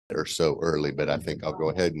or so early, but I think I'll go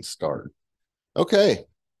ahead and start. Okay.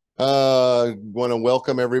 Want to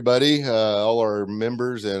welcome everybody, all our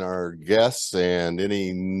members and our guests and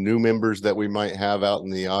any new members that we might have out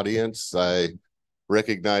in the audience. I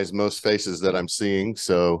recognize most faces that I'm seeing,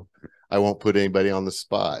 so I won't put anybody on the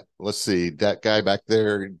spot. Let's see, that guy back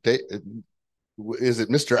there, is it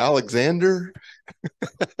Mr. Alexander?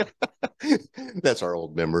 That's our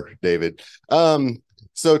old member, David.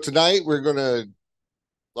 So tonight we're going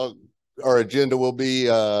to, our agenda will be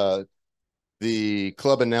the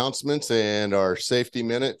club announcements and our safety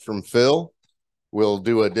minute from Phil. We'll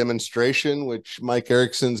do a demonstration, which Mike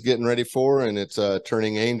Erickson's getting ready for, and it's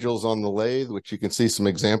turning angels on the lathe, which you can see some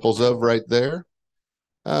examples of right there.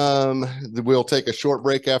 We'll take a short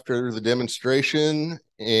break after the demonstration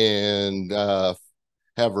and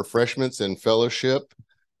have refreshments and fellowship.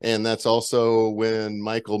 And that's also when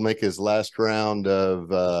Mike will make his last round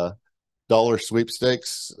of dollar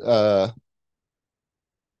sweepstakes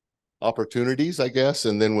opportunities, I guess,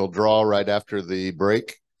 and then we'll draw right after the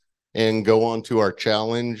break and go on to our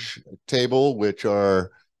challenge table, which our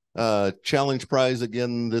challenge prize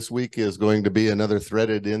again this week is going to be another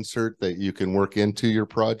threaded insert that you can work into your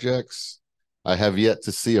projects. I have yet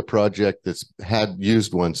to see a project that's had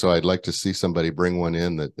used one, so I'd like to see somebody bring one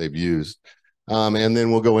in that they've used. And then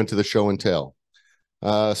we'll go into the show and tell.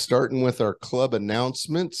 Starting with our club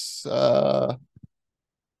announcements.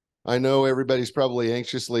 I know everybody's probably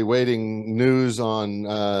anxiously waiting news on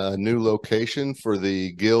a new location for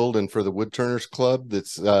the Guild and for the Woodturners Club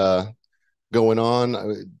that's going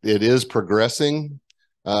on. It is progressing.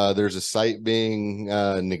 There's a site being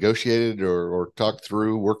negotiated or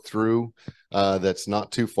worked through that's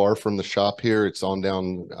not too far from the shop here. It's on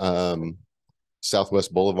down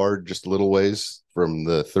Southwest Boulevard, just a little ways from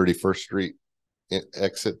the 31st Street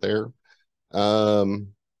exit there.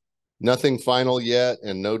 Nothing final yet,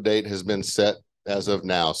 and no date has been set as of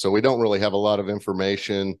now. So we don't really have a lot of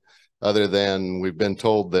information other than we've been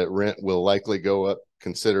told that rent will likely go up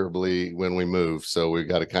considerably when we move. So we've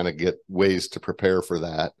got to kind of get ways to prepare for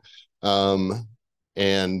that.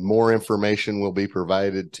 And more information will be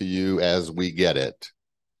provided to you as we get it.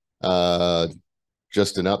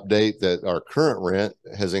 Just an update that our current rent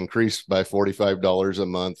has increased by $45 a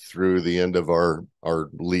month through the end of our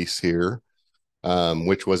lease here.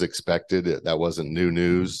 Which was expected. That wasn't new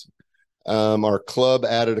news. Our club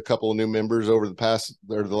added a couple of new members over the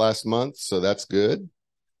last month, so that's good.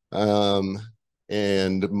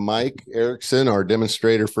 And Mike Erickson, our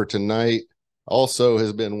demonstrator for tonight, also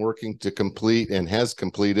has been working to complete and has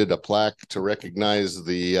completed a plaque to recognize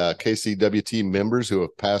the KCWT members who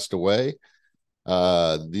have passed away.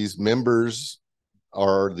 These members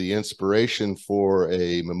are the inspiration for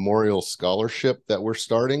a memorial scholarship that we're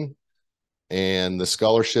starting. And the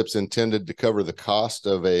scholarship's intended to cover the cost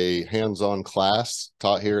of a hands-on class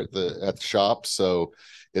taught here at the shop. So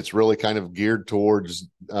it's really kind of geared towards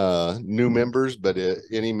new members, but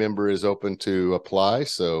any member is open to apply.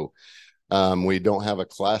 So we don't have a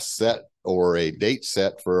class set or a date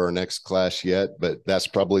set for our next class yet, but that's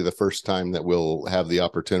probably the first time that we'll have the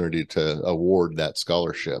opportunity to award that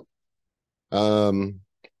scholarship.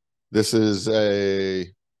 This is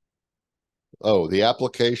the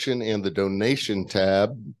application and the donation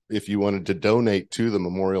tab, if you wanted to donate to the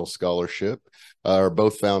Memorial Scholarship, are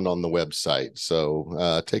both found on the website.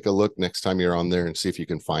 So take a look next time you're on there and see if you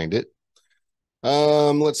can find it.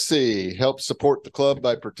 Let's see. Help support the club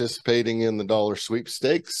by participating in the dollar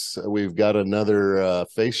sweepstakes. We've got another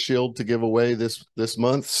face shield to give away this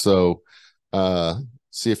month. So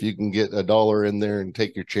see if you can get $1 in there and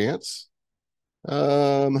take your chance.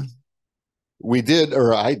 I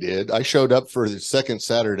showed up for the second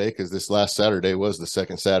Saturday because this last Saturday was the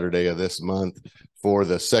second Saturday of this month for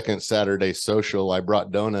the second Saturday social. I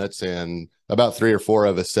brought donuts and about 3 or 4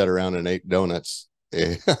 of us sat around and ate donuts.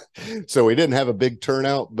 So we didn't have a big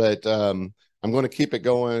turnout, but I'm going to keep it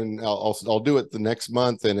going. I'll do it the next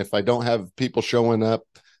month. And if I don't have people showing up,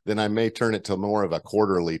 then I may turn it to more of a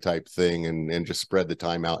quarterly type thing and just spread the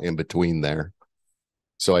time out in between there.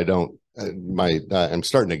 So I don't, I'm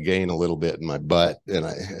starting to gain a little bit in my butt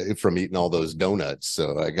and from eating all those donuts.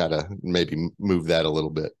 So I got to maybe move that a little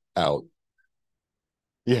bit out.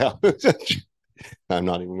 Yeah. I'm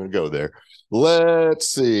not even going to go there. Let's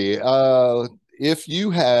see. If you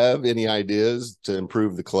have any ideas to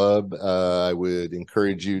improve the club, I would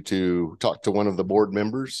encourage you to talk to one of the board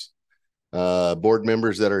members. Board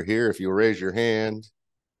members that are here, if you'll raise your hand,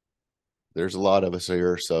 there's a lot of us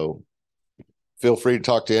here. So feel free to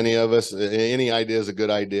talk to any of us. Any idea is a good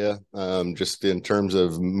idea, just in terms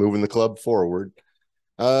of moving the club forward.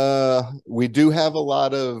 We do have a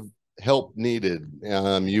lot of help needed.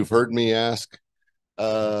 You've heard me ask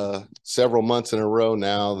several months in a row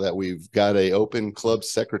now that we've got a open club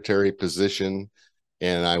secretary position,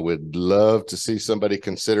 and I would love to see somebody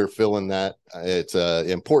consider filling that. It's an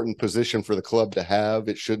important position for the club to have.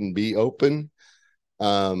 It shouldn't be open.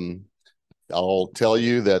 I'll tell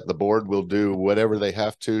you that the board will do whatever they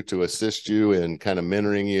have to assist you in kind of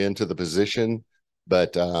mentoring you into the position.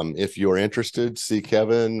 But if you're interested, see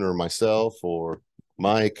Kevin or myself or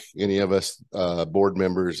Mike, any of us board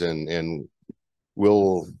members, and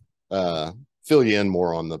we'll fill you in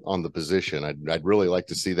more on the position. I'd really like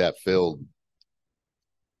to see that filled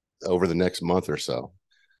over the next month or so.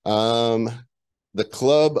 The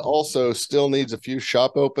club also still needs a few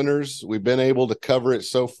shop openers. We've been able to cover it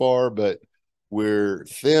so far, but we're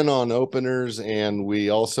thin on openers, and we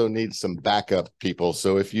also need some backup people.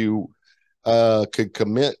 So if you could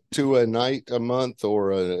commit to a night a month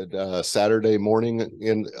or a Saturday morning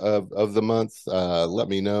of the month, let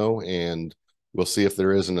me know, and we'll see if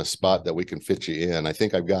there isn't a spot that we can fit you in. I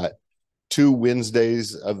think I've got 2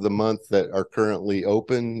 Wednesdays of the month that are currently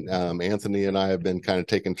open. Anthony and I have been kind of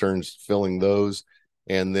taking turns filling those.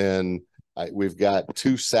 And then we've got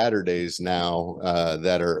 2 Saturdays now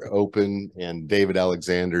that are open, and David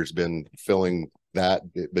Alexander's been filling that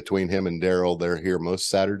between him and Daryl. They're here most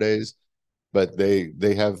Saturdays, but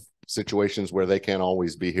they have situations where they can't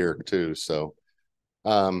always be here too. So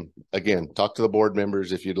again, talk to the board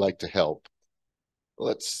members if you'd like to help.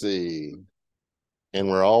 Let's see. And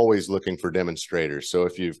we're always looking for demonstrators. So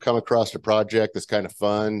if you've come across a project that's kind of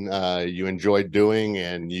fun, you enjoyed doing,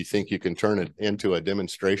 and you think you can turn it into a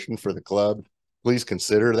demonstration for the club, please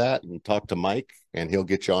consider that and talk to Mike, and he'll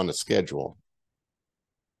get you on the schedule.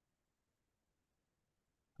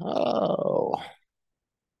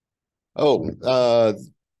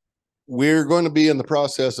 We're going to be in the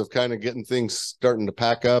process of kind of getting things starting to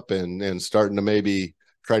pack up and starting to maybe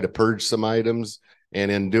try to purge some items. And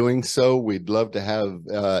in doing so, we'd love to have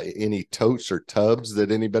any totes or tubs that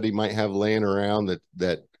anybody might have laying around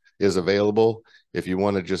that is available. If you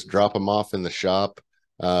want to just drop them off in the shop,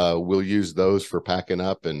 we'll use those for packing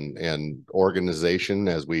up and organization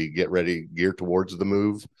as we get ready, gear towards the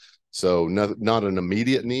move. So not an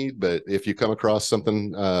immediate need, but if you come across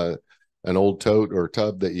something, an old tote or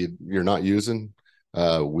tub that you're not using,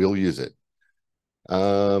 we'll use it.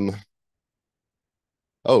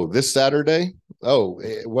 This Saturday.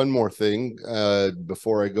 One more thing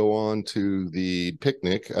before I go on to the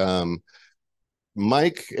picnic.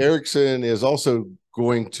 Mike Erickson is also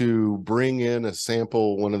going to bring in a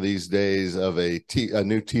sample one of these days of a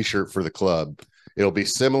new t-shirt for the club. It'll be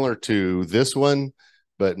similar to this one,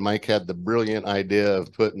 but Mike had the brilliant idea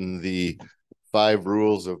of putting the 5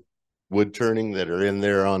 rules of wood turning that are in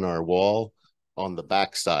there on our wall on the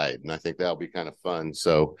backside, and I think that'll be kind of fun.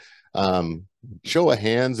 So show of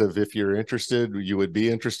hands of if you're interested, you would be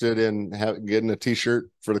interested in getting a t-shirt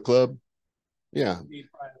for the club. Yeah,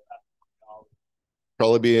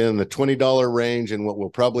 probably be in the $20 range, and what we'll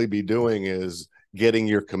probably be doing is getting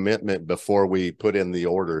your commitment before we put in the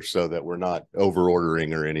order so that we're not over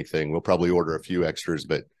ordering or anything. We'll probably order a few extras,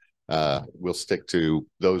 but we'll stick to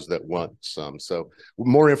those that want some. So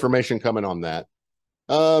more information coming on that.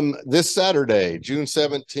 This Saturday, June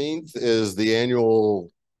 17th, is the annual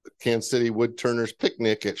Kansas City Woodturners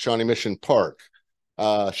picnic at Shawnee Mission Park.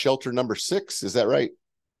 Shelter number 6, is that right?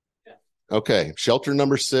 Yeah. Okay, shelter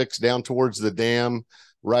number 6 down towards the dam,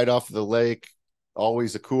 right off the lake.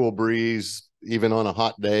 Always a cool breeze, even on a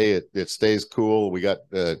hot day. It stays cool. We got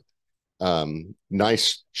a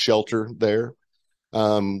nice shelter there.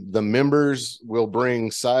 The members will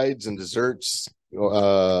bring sides and desserts,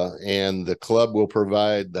 and the club will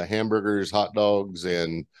provide the hamburgers, hot dogs,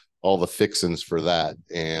 and all the fixings for that.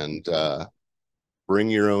 And bring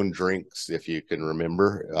your own drinks if you can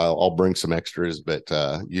remember. I'll bring some extras, but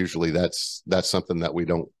usually that's something that we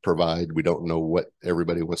don't provide. We don't know what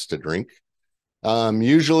everybody wants to drink.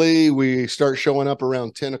 Usually we start showing up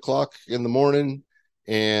around 10 o'clock in the morning,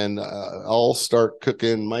 and I'll start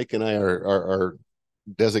cooking. Mike and I are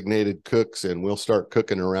designated cooks, and we'll start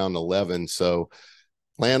cooking around 11. So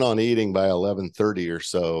plan on eating by 11:30 or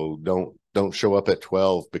so. Don't show up at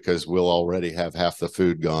 12 because we'll already have half the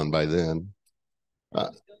food gone by then.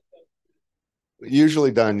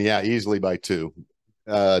 Usually done, yeah, easily by 2,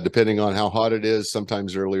 depending on how hot it is,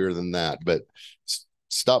 sometimes earlier than that. But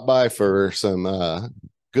stop by for some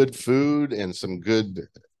good food and some good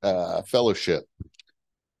fellowship.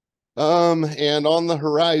 And on the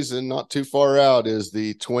horizon, not too far out, is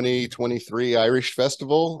the 2023 Irish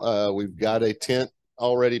Festival. We've got a tent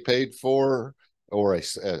already paid for, or I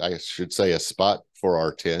should say a spot for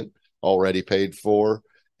our tent already paid for.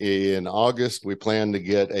 In August, we plan to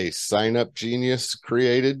get a sign-up genius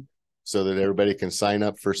created so that everybody can sign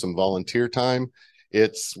up for some volunteer time.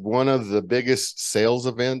 It's one of the biggest sales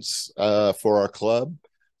events for our club.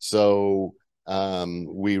 So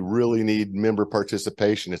we really need member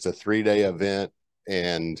participation. It's a 3-day event,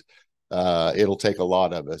 and it'll take a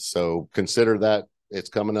lot of us. So consider that. It's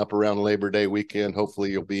coming up around Labor Day weekend. Hopefully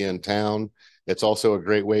you'll be in town. It's also a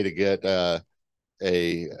great way to get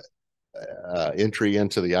entry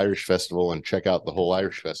into the Irish Festival and check out the whole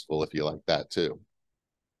Irish Festival if you like that too.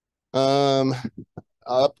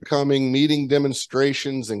 Upcoming meeting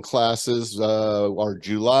demonstrations and classes. Our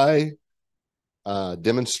July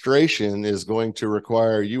demonstration is going to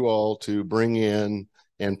require you all to bring in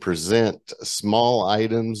and present small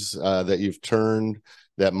items that you've turned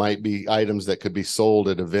that might be items that could be sold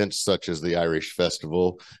at events such as the Irish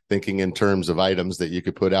Festival, thinking in terms of items that you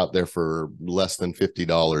could put out there for less than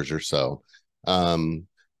 $50 or so.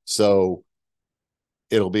 So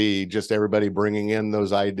it'll be just everybody bringing in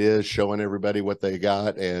those ideas, showing everybody what they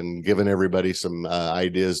got, and giving everybody some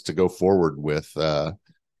ideas to go forward with.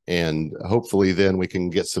 And hopefully then we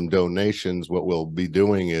can get some donations. What we'll be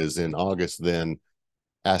doing is in August then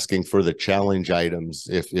asking for the challenge items.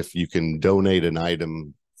 If you can donate an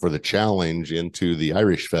item for the challenge into the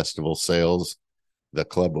Irish Festival sales, the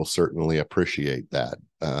club will certainly appreciate that.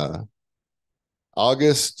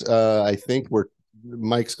 August, I think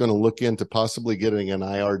Mike's going to look into possibly getting an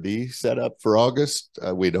IRD set up for August.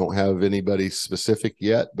 We don't have anybody specific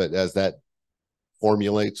yet, but as that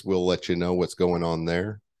formulates, we'll let you know what's going on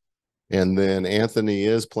there. And then Anthony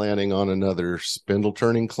is planning on another spindle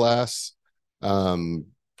turning class,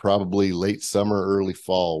 probably late summer, early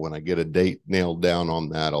fall. When I get a date nailed down on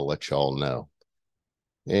that, I'll let y'all know.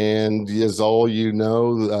 And as all you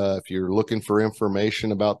know, if you're looking for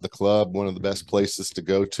information about the club, one of the best places to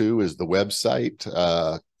go to is the website,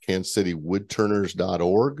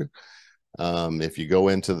 KCWT If you go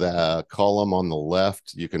into the column on the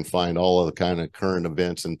left, you can find all of the kind of current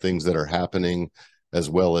events and things that are happening, as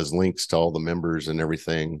well as links to all the members and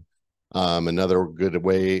everything. Another good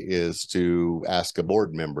way is to ask a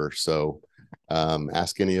board member. So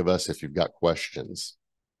ask any of us if you've got questions.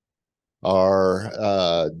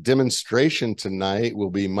 Our demonstration tonight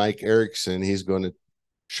will be Mike Erickson. He's going to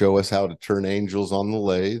show us how to turn angels on the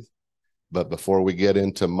lathe. But before we get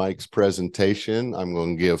into Mike's presentation, I'm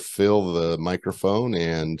going to give Phil the microphone,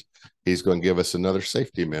 and he's going to give us another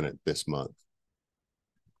safety minute this month.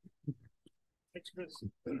 Thanks, Chris.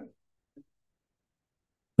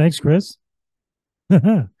 Thanks, Chris.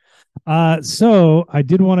 So I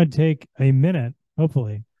did want to take a minute,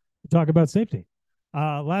 hopefully, to talk about safety.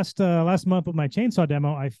 Last month with my chainsaw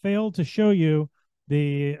demo, I failed to show you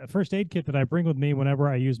the first aid kit that I bring with me whenever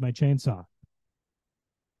I use my chainsaw.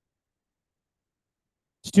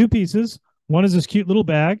 It's 2 pieces. One is this cute little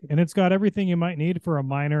bag, and it's got everything you might need for a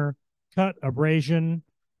minor cut, abrasion,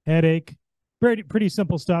 headache. Pretty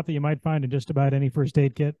simple stuff that you might find in just about any first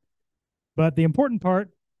aid kit. But the important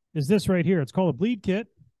part is this right here. It's called a bleed kit,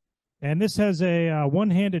 and this has a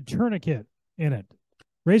one-handed tourniquet in it.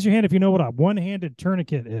 Raise your hand if you know what a one-handed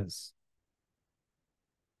tourniquet is.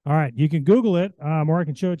 All right, you can Google it, or I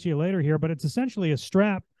can show it to you later here, but it's essentially a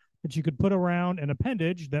strap that you could put around an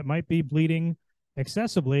appendage that might be bleeding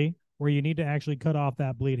excessively, where you need to actually cut off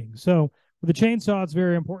that bleeding. So with a chainsaw, it's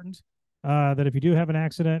very important that if you do have an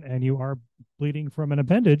accident and you are bleeding from an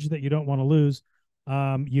appendage that you don't want to lose,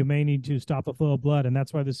 you may need to stop the flow of blood, and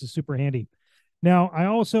that's why this is super handy. Now, I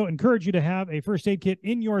also encourage you to have a first aid kit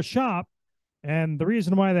in your shop, and the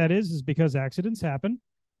reason why that is because accidents happen.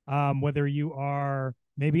 Whether you are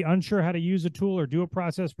maybe unsure how to use a tool or do a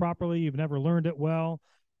process properly, you've never learned it well,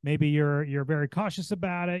 maybe you're very cautious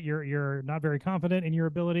about it, you're not very confident in your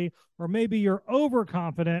ability, or maybe you're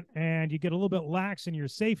overconfident and you get a little bit lax in your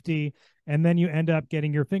safety, and then you end up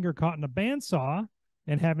getting your finger caught in a bandsaw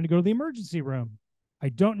and having to go to the emergency room. I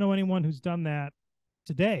don't know anyone who's done that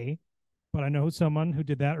today, but I know someone who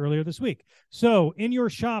did that earlier this week. So in your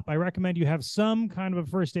shop, I recommend you have some kind of a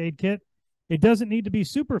first aid kit. It doesn't need to be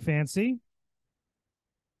super fancy.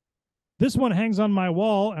 This one hangs on my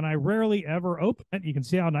wall, and I rarely ever open it. You can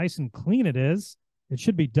see how nice and clean it is. It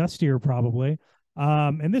should be dustier probably.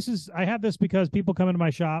 And I have this because people come into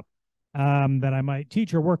my shop that I might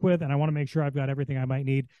teach or work with, and I want to make sure I've got everything I might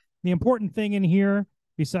need. The important thing in here,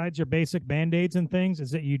 besides your basic Band-Aids and things,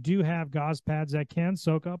 is that you do have gauze pads that can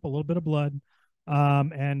soak up a little bit of blood,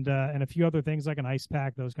 and a few other things like an ice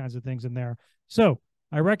pack, those kinds of things in there. So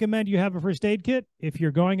I recommend you have a first aid kit. If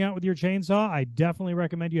you're going out with your chainsaw, I definitely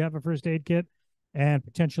recommend you have a first aid kit, and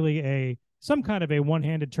potentially some kind of a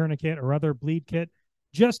one-handed tourniquet or other bleed kit,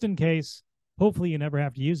 just in case hopefully you never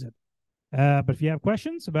have to use it. But if you have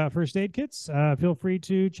questions about first aid kits, feel free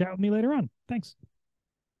to chat with me later on. Thanks.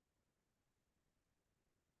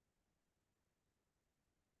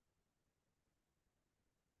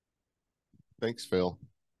 Thanks, Phil.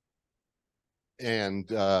 And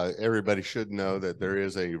everybody should know that there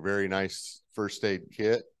is a very nice first aid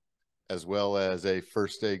kit, as well as a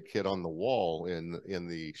first aid kit on the wall in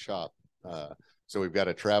the shop. So we've got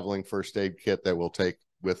a traveling first aid kit that we'll take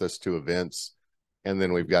with us to events. And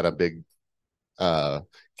then we've got a big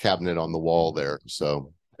cabinet on the wall there.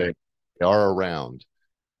 So they are around.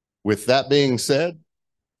 With that being said,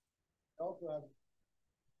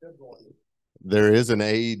 there is an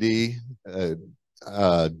AED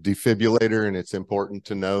defibrillator, and it's important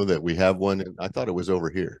to know that we have one. I thought it was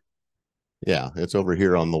over here. Yeah, it's over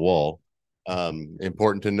here on the wall.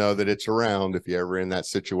 Important to know that it's around. If you're ever in that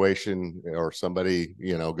situation or somebody,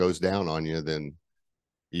 goes down on you, then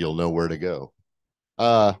you'll know where to go.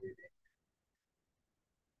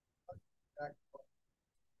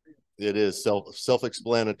 It is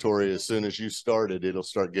self-explanatory. As soon as you start it, it'll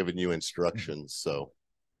start giving you instructions. So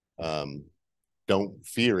don't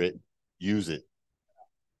fear it, use it.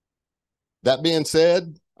 That being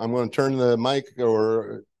said, I'm going to turn the mic,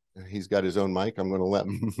 or he's got his own mic. I'm going to let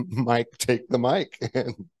Mike take the mic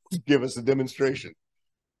and give us a demonstration.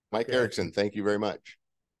 Mike Erickson, thank you very much.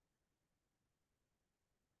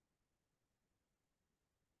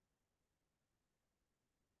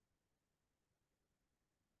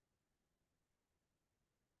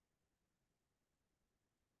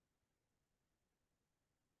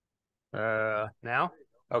 Now?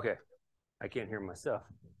 Okay. I can't hear myself.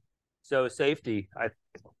 So safety, I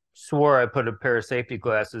swore I put a pair of safety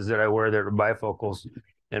glasses that I wear that are bifocals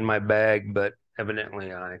in my bag, but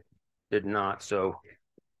evidently I did not. So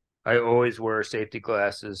I always wear safety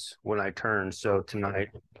glasses when I turn. So tonight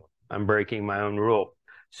I'm breaking my own rule.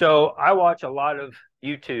 So I watch a lot of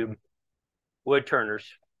YouTube woodturners.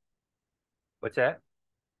 What's that?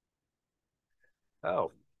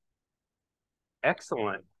 Oh,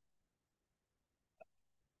 excellent.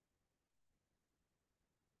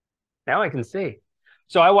 Now I can see.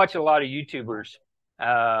 So I watch a lot of YouTubers.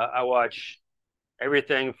 I watch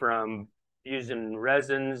everything from using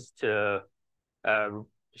resins to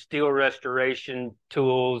steel restoration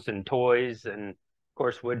tools and toys, and of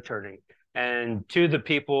course wood turning. And two of the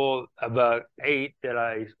people, about 8 that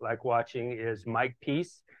I like watching, is Mike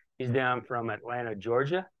Peace. He's down from Atlanta,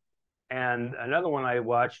 Georgia. And another one I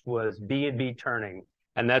watched was B&B Turning.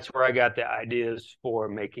 And that's where I got the ideas for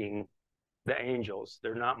making the angels.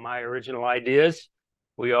 They're not my original ideas.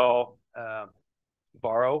 We all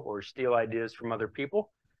borrow or steal ideas from other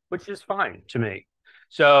people, which is fine to me.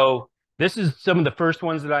 So this is some of the first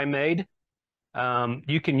ones that I made.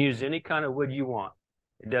 You can use any kind of wood you want.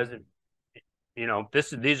 It doesn't,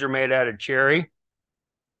 these are made out of cherry.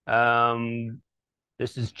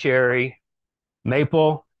 This is cherry,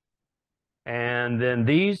 maple, and then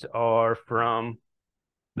these are from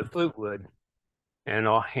the flute wood. And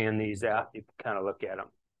I'll hand these out. You can kind of look at them.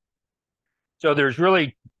 So there's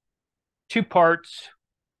really 2 parts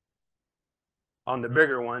on the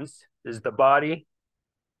bigger ones. Is the body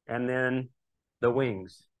and then the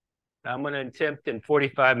wings. I'm going to attempt in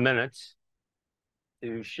 45 minutes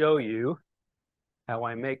to show you how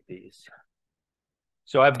I make these.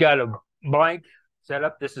 So I've got a blank set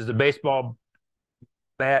up. This is a baseball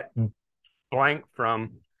bat blank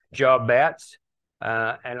from Job Bats.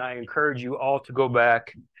 And I encourage you all to go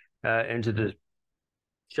back into the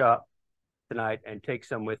shop tonight and take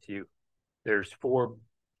some with you. There's 4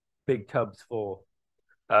 big tubs full.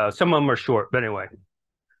 Some of them are short, but anyway.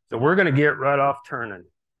 So we're going to get right off turning.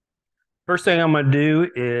 First thing I'm going to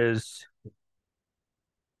do is,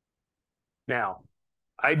 now,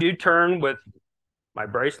 I do turn with my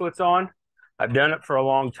bracelets on. I've done it for a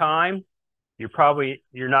long time.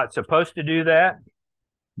 You're not supposed to do that,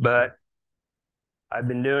 but I've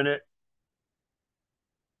been doing it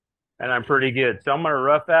and I'm pretty good. So I'm going to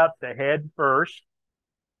rough out the head first.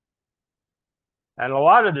 And a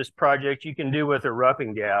lot of this project you can do with a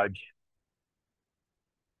roughing gouge.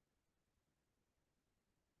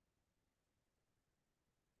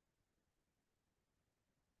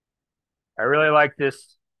 I really like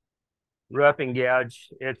this roughing gouge.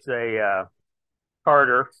 It's a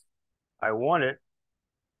Carter. I won it,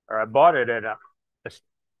 or I bought it at a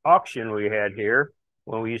auction we had here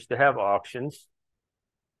when we used to have auctions.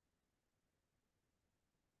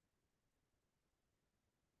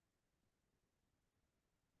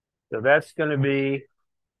 So that's going to be,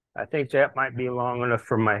 I think that might be long enough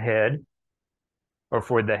for my head, or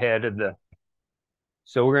for the head of the.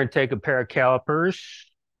 So we're going to take a pair of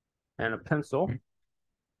calipers, and a pencil.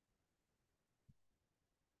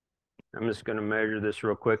 I'm just going to measure this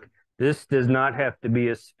real quick. This does not have to be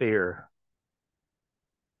a sphere.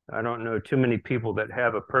 I don't know too many people that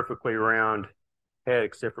have a perfectly round head,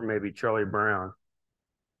 except for maybe Charlie Brown.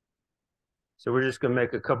 So we're just going to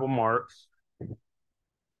make a couple marks.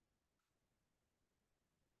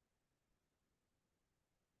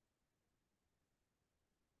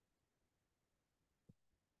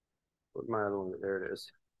 Where's my other one? There it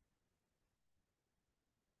is.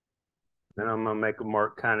 Then I'm going to make a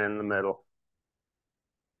mark kind of in the middle.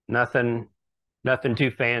 Nothing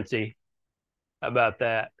too fancy about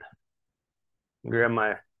that. Grab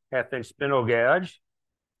my 1/2-inch spindle gouge,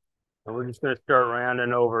 and we're just going to start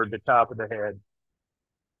rounding over the top of the head.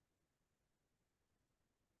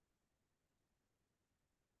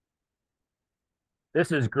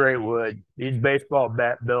 This is great wood. These baseball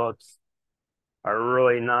bat billets are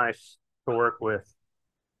really nice to work with.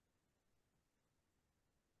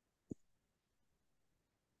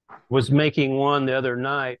 Was making one the other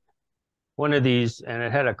night, one of these, and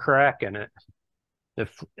it had a crack in it.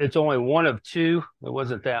 It's only one of two. It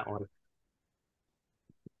wasn't that one.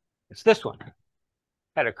 It's this one.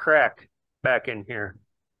 Had a crack back in here.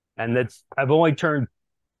 And I've only turned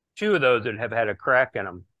 2 of those that have had a crack in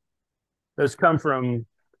them. Those come from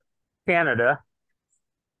Canada.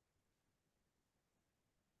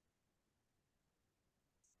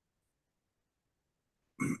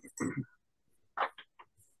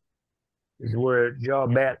 Is where Jaw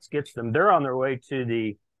Bats gets them. They're on their way to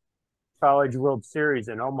the College World Series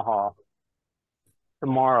in Omaha.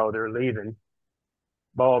 Tomorrow they're leaving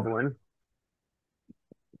Baldwin.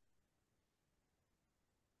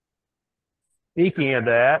 Speaking of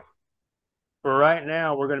that, for right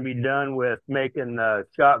now, we're going to be done with making the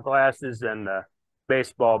shot glasses and the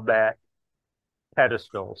baseball bat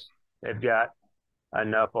pedestals. They've got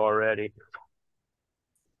enough already.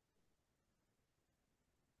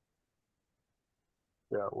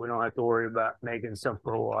 So we don't have to worry about making some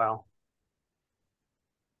for a while.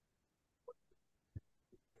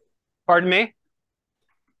 Pardon me? It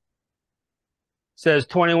says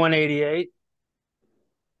 2188.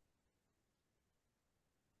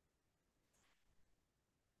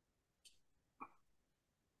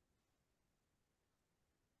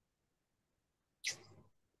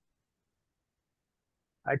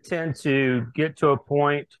 I tend to get to a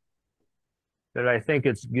point that I think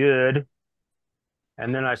it's good,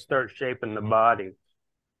 and then I start shaping the body.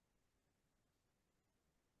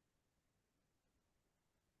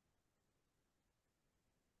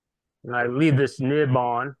 And I leave this nib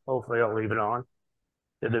on. Hopefully I'll leave it on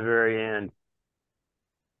to the very end.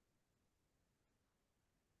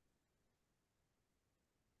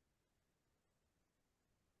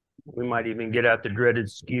 We might even get out the dreaded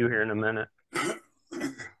skew here in a minute.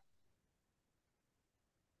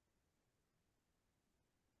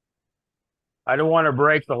 I don't want to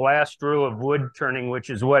break the last rule of wood turning, which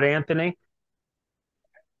is what, Anthony?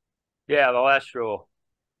 Yeah, the last rule.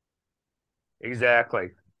 Exactly.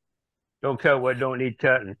 Don't cut what don't need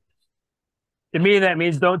cutting. To me, that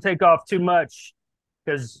means don't take off too much,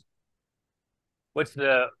 because there's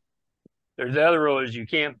the other rule is you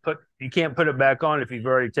can't put it back on if you've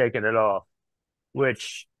already taken it off,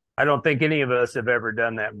 which I don't think any of us have ever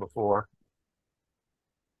done that before.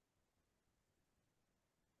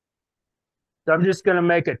 So I'm just going to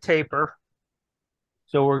make a taper.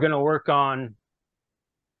 So we're going to work on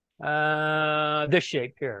this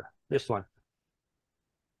shape here, this one.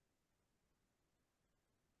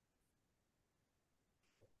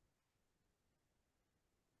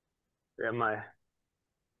 Grab my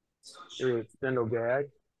spindle gouge.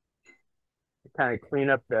 Kind of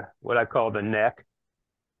clean up what I call the neck.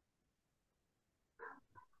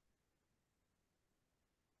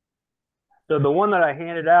 So the one that I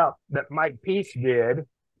handed out that Mike Peace did,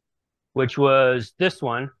 which was this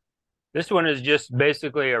one is just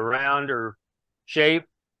basically a rounder shape.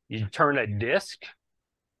 You turn a disc,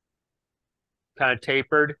 kind of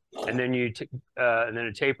tapered, and then and then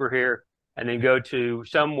a taper here, and then go to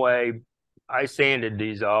some way. I sanded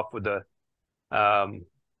these off with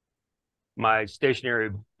my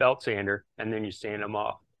stationary belt sander, and then you sand them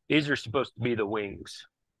off. These are supposed to be the wings.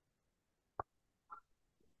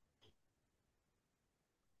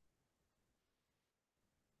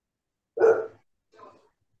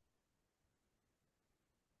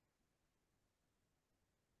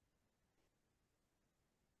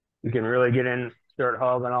 You can really get in, start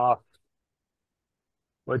hogging off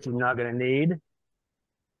what you're not going to need.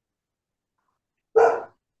 Is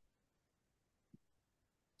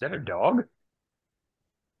that a dog?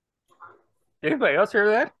 Anybody else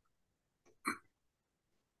hear that?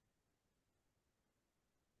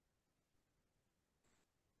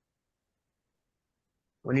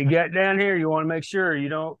 When you get down here, you want to make sure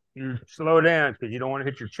you slow down because you don't want to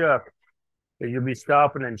hit your chuck. Because you'll be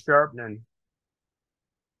stopping and sharpening.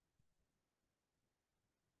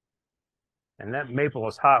 And that maple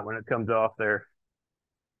is hot when it comes off there.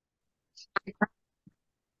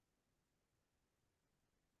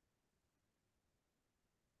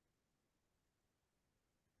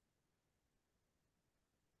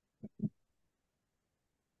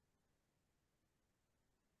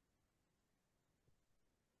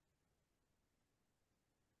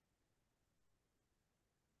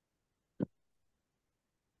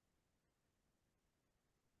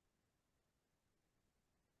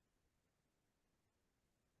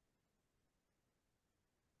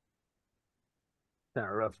 Kind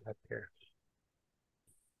of rough up here.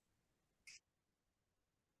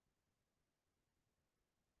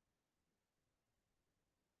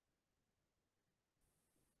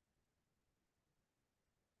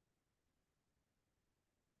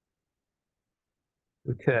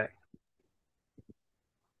 Okay.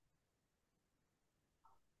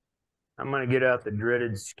 I'm going to get out the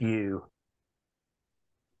dreaded skew.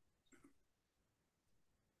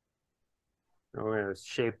 We're going to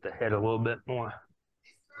shape the head a little bit more.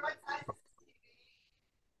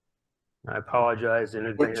 I apologize in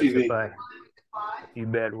advance if a few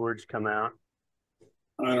bad words come out.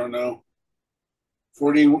 I don't know.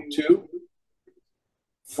 42?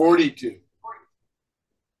 42.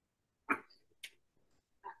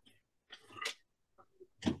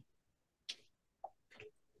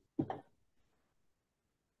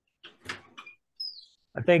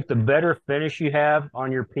 I think the better finish you have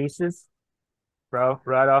on your pieces, bro,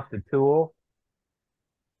 right off the tool,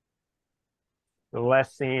 the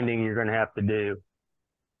less sanding you're going to have to do.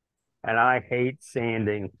 And I hate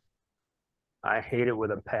sanding. I hate it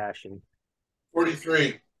with a passion.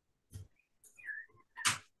 43.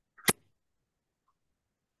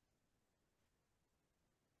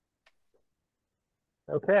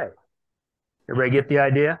 Okay. Everybody get the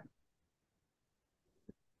idea?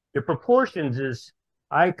 The proportions is,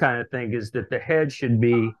 I kind of think, is that the head should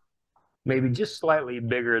be maybe just slightly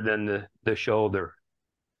bigger than the shoulder.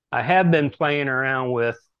 I have been playing around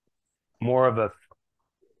with more of a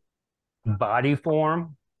body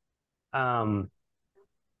form. I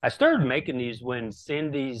started making these when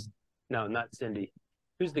no, not Cindy.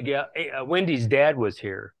 Who's the gal? Wendy's dad was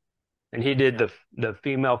here, and he did the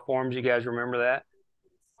female forms. You guys remember that?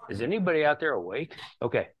 Is anybody out there awake?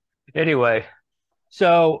 Okay. Anyway,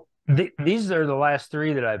 so these are the last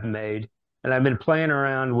three that I've made, and I've been playing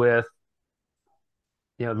around with,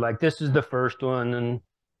 like this is the first one and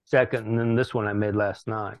second, and then this one I made last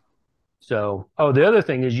night. So, the other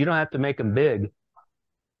thing is you don't have to make them big.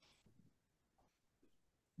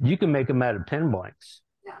 You can make them out of pen blanks.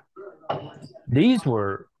 These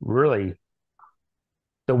were really,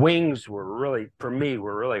 the wings were really, for me,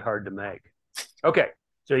 were really hard to make. Okay,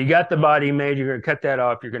 so you got the body made. You're going to cut that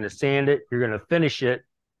off. You're going to sand it. You're going to finish it.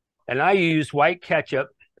 And I use white ketchup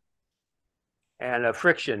and a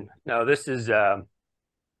friction. Now, this is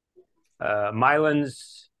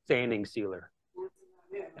Mylan's sanding sealer.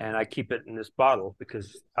 And I keep it in this bottle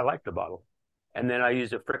because I like the bottle. And then I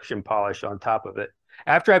use a friction polish on top of it.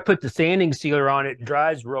 After I put the sanding sealer on, it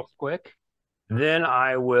dries real quick. Then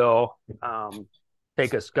I will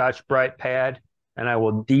take a Scotch-Brite pad and I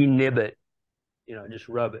will denib it, just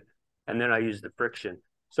rub it. And then I use the friction.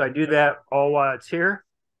 So I do that all while it's here.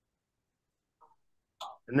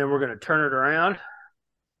 And then we're going to turn it around.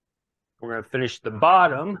 We're going to finish the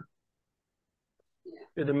bottom.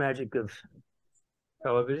 Through the magic of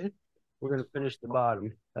television, we're going to finish the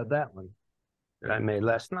bottom of that one that I made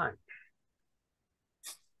last night.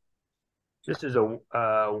 This is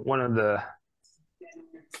one of the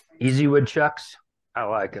easy wood chucks. I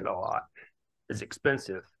like it a lot. It's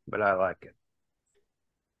expensive, but I like it.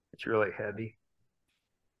 It's really heavy.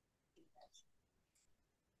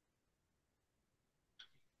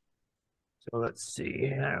 So let's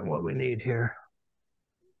see what we need here.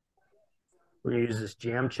 We're going to use this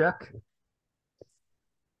jam chuck.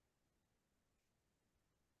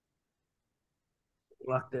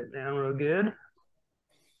 Lock that down real good.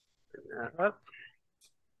 Turn that up.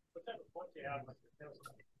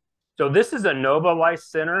 So this is a Nova Light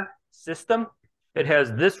Center system. It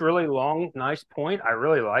has this really long, nice point. I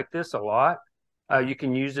really like this a lot. You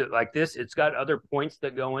can use it like this. It's got other points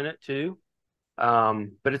that go in it too.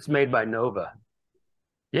 But it's made by Nova.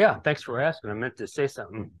 Yeah, thanks for asking. I meant to say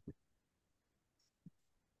something.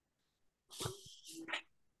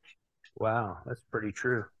 Wow, that's pretty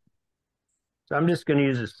true. So I'm just going to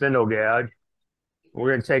use a spindle gouge. We're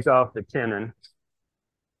going to take off the tenon.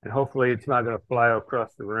 And hopefully it's not going to fly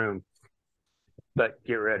across the room. but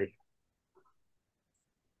get ready.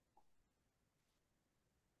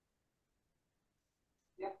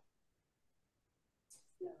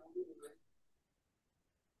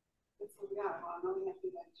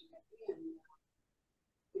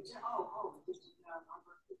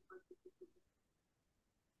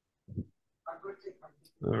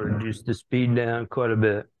 I'll reduce the speed down quite a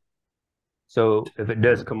bit. So if it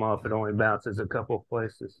does come off, it only bounces a couple of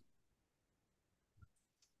places.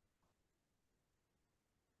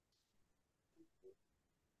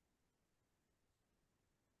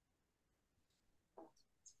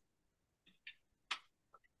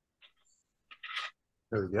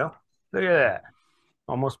 There we go. Look at that.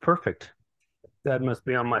 Almost perfect. That must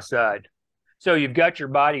be on my side. So you've got your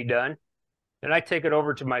body done. Then I take it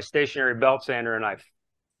over to my stationary belt sander and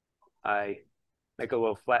I make a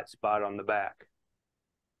little flat spot on the back.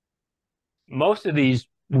 Most of these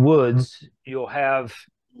woods, you'll have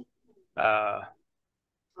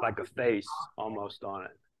like a face almost on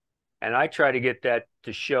it. And I try to get that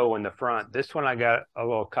to show in the front. This one I got a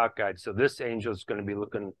little cockeyed, so this angel's going to be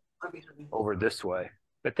looking over this way,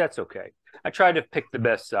 but that's okay. I tried to pick the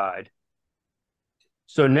best side.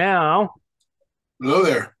 So now, Hello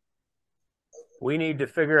there. We need to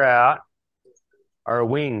figure out our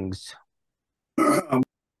wings. Are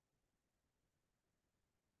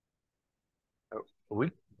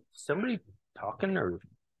we somebody talking, or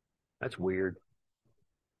that's weird?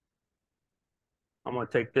 I'm going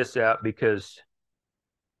to take this out because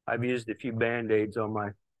I've used a few Band-Aids on my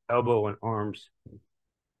elbow and arms.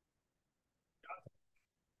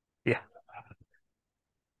 Yeah.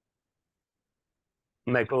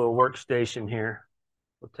 Make a little workstation here.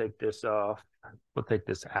 We'll take this off. We'll take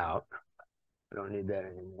this out. I don't need that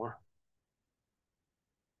anymore.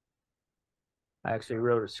 I actually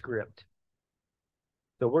wrote a script.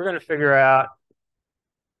 So we're going to figure out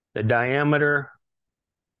the diameter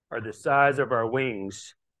or the size of our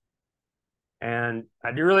wings. And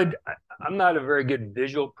I'm not a very good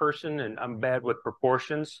visual person, and I'm bad with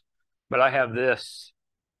proportions, but I have this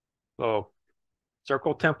little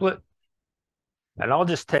circle template, and I'll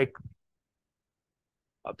take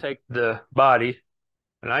the body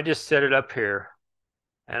and I just set it up here,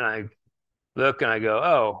 and I look and I go,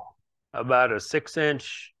 oh, about a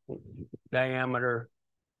 6-inch diameter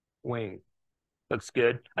wing. Looks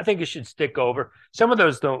good. I think it should stick over. Some of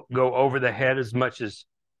those don't go over the head as much as,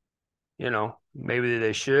 maybe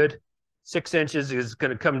they should. 6 inches is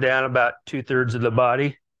going to come down about 2/3 of the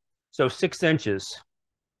body. So 6 inches.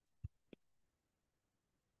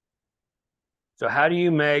 So how do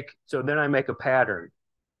you so then I make a pattern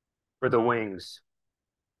for the wings.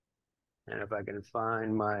 And if I can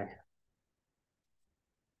find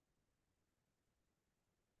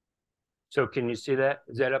so can you see that?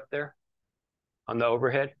 Is that up there on the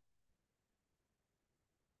overhead?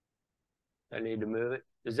 I need to move it.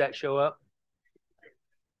 Does that show up?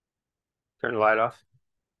 Turn the light off.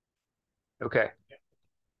 Okay.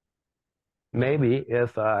 Maybe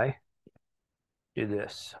if I do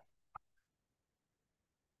this.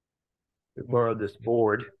 Borrow this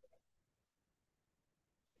board.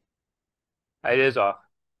 It is off.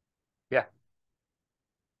 Yeah.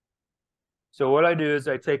 So what I do is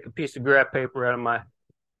I take a piece of graph paper out of my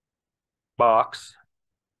box.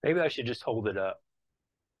 Maybe I should just hold it up.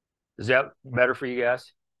 Is that better for you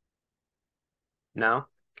guys? No?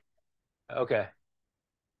 Okay.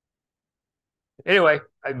 Anyway,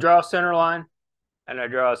 I draw a center line and I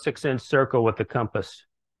draw a 6-inch circle with the compass.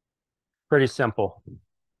 Pretty simple.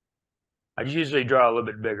 I usually draw a little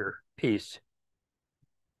bit bigger piece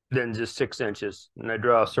than just 6 inches, and I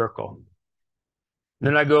draw a circle.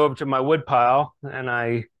 Then I go over to my wood pile and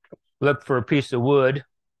I look for a piece of wood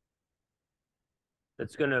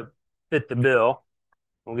that's going to fit the bill.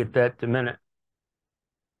 We'll get that in a minute.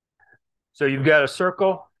 So you've got a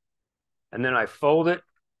circle, and then I fold it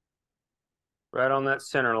right on that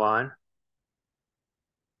center line,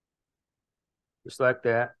 just like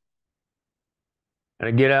that. And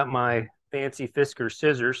I get out my fancy Fisker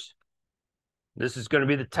scissors. This is going to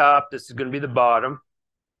be the top. This is going to be the bottom.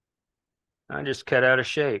 I just cut out a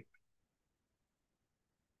shape.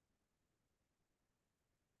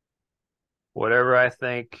 Whatever I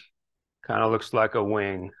think kind of looks like a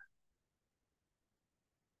wing.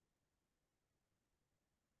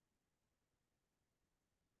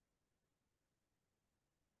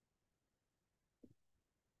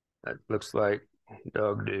 That looks like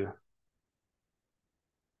dog do.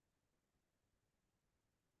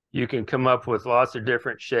 You can come up with lots of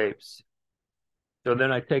different shapes. So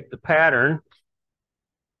then I take the pattern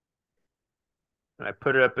and I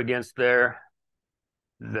put it up against the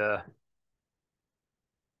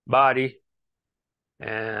body,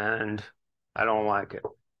 and I don't like it.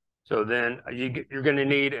 So then you're going to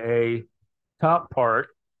need a top part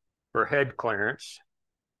for head clearance.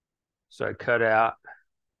 So I cut out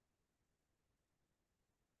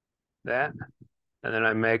that, and then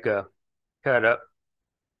I make a cut up.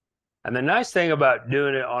 And the nice thing about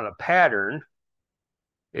doing it on a pattern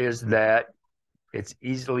is that it's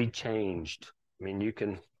easily changed. I mean, you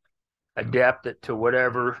can adapt it to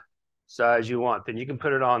whatever size you want. Then you can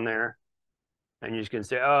put it on there and you can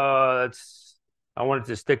say, oh, I want it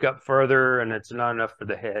to stick up further and it's not enough for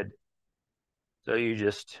the head. So you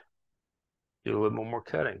just do a little more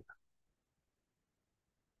cutting.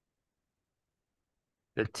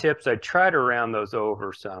 The tips, I try to round those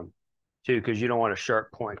over some too, because you don't want a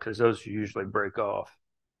sharp point, because those usually break off.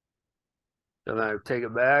 So then I take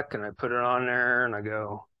it back and I put it on there and I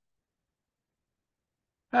go,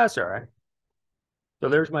 that's all right. So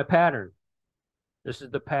there's my pattern. This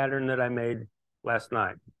is the pattern that I made last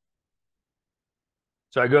night.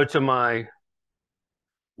 So I go to my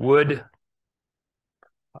wood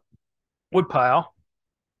pile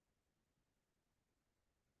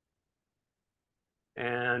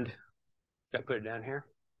and I put it down here.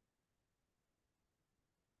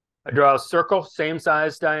 I draw a circle, same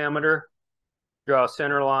size diameter, draw a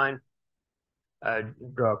center line. I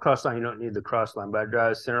draw a cross line. You don't need the cross line, but I draw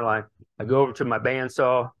a center line. I go over to my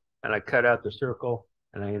bandsaw and I cut out the circle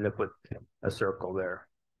and I end up with a circle there.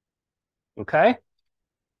 Okay?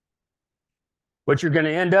 What you're going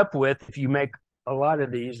to end up with, if you make a lot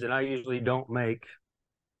of these, and I usually don't make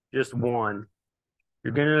just one,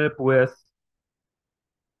 you're going to end up with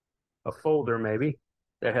a folder maybe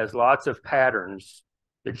that has lots of patterns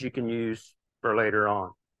that you can use for later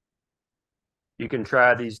on. You can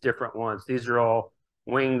try these different ones. These are all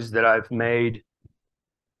wings that I've made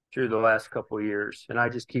through the last couple of years, and I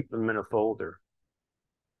just keep them in a folder.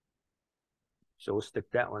 So we'll stick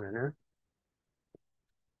that one in there.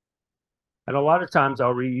 And a lot of times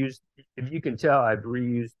I'll reuse, if you can tell, I've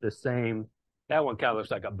reused the same. That one kind of looks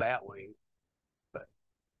like a bat wing. But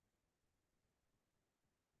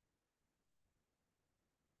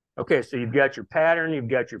okay, so you've got your pattern, you've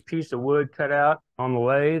got your piece of wood cut out on the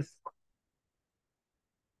lathe.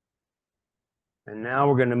 And now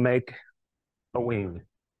we're going to make a wing.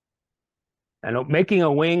 And making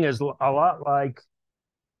a wing is a lot like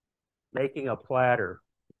making a platter.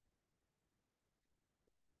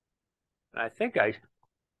 I think I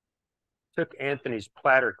took Anthony's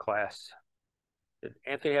platter class. Did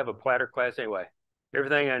Anthony have a platter class? Anyway,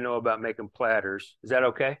 everything I know about making platters, is that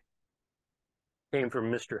okay? Came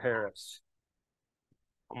from Mr. Harris.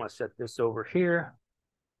 I'm going to set this over here.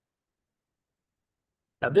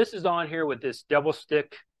 Now this is on here with this double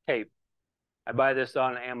stick tape. I buy this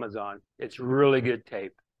on Amazon. It's really good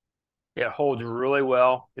tape. It holds really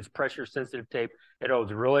well. It's pressure sensitive tape. It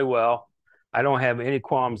holds really well. I don't have any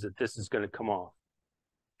qualms that this is going to come off.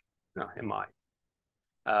 No, it might.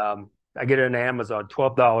 I get it on Amazon,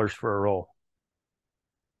 $12 for a roll.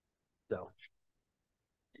 So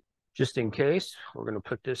just in case, we're going to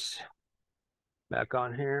put this back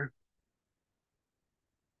on here.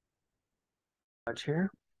 Watch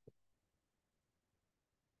here.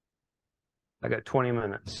 I got 20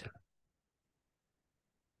 minutes.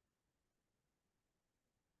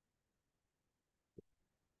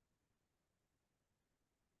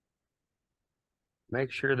 Make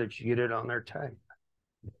sure that you get it on there tight.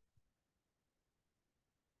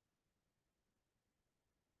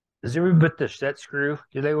 Does everybody put the set screw?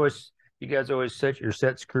 Do they always, you guys always set your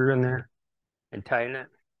set screw in there and tighten it?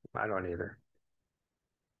 I don't either.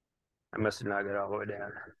 I must have not got all the way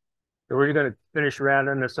down. So we're going to finish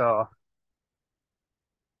rounding this off.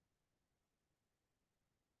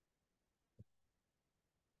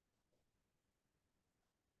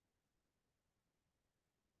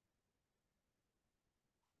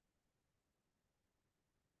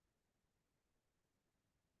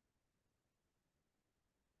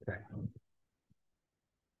 Okay.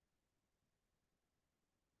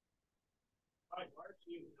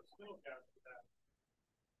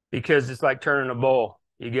 Because it's like turning a bowl.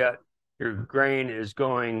 You got your grain is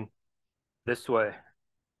going this way.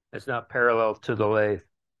 It's not parallel to the lathe.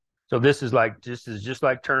 So this is just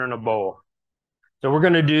like turning a bowl. So we're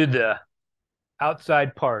going to do the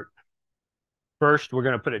outside part. First, we're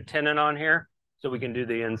going to put a tenon on here so we can do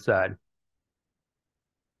the inside.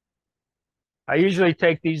 I usually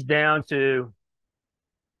take these down to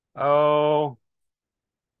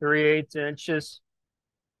 3/8 inches.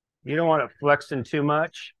 You don't want it flexing too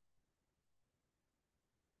much.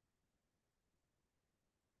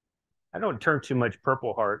 I don't turn too much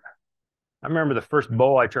Purple Heart. I remember the first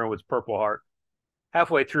bowl I turned was Purple Heart.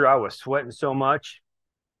 Halfway through, I was sweating so much.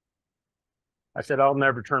 I said, I'll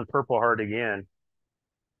never turn Purple Heart again.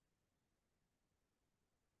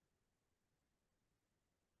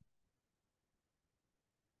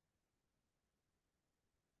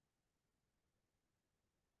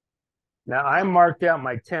 Now I marked out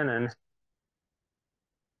my tenon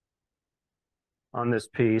on this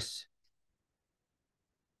piece.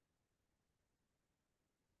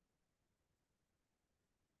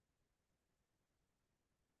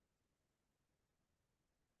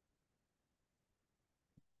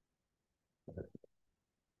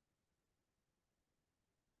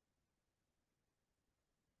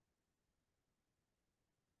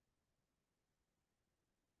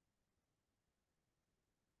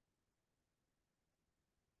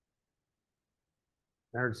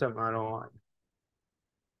 I heard something I don't like.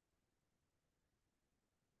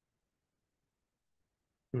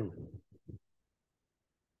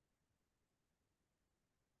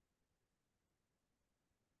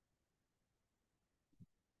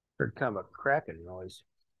 Heard kind of a cracking noise.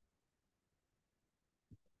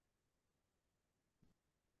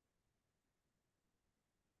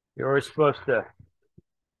 You're always supposed to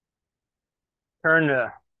turn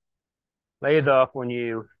the lathe off when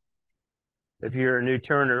you, if you're a new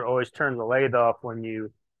turner, always turn the lathe off when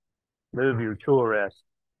you move your tool rest.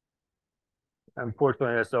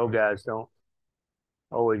 Unfortunately, us old guys don't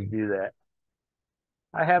always do that.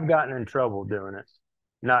 I have gotten in trouble doing it,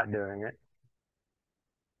 not doing it.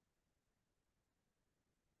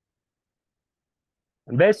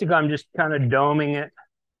 And basically, I'm just kind of doming it.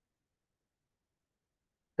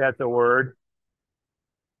 That's a word.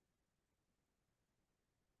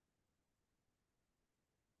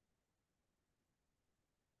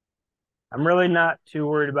 I'm really not too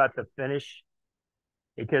worried about the finish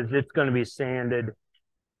because it's going to be sanded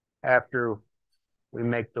after we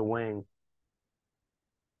make the wing.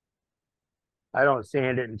 I don't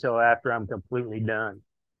sand it until after I'm completely done.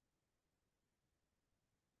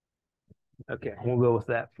 Okay, we'll go with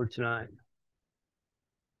that for tonight.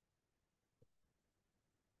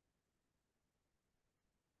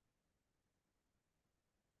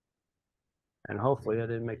 And hopefully I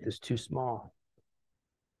didn't make this too small.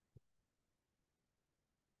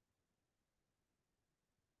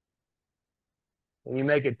 When you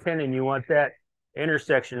make a tenon, you want that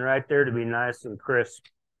intersection right there to be nice and crisp.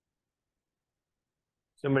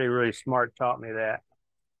 Somebody really smart taught me that.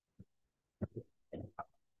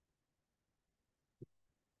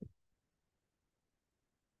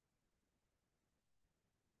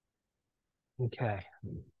 Okay.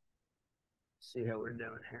 Let's see how we're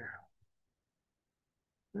doing here.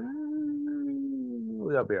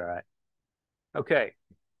 We'll be all right. Okay.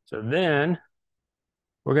 So then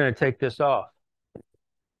we're going to take this off.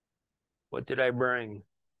 What did I bring?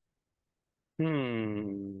 I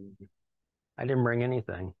didn't bring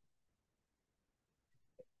anything.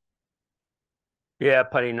 Yeah,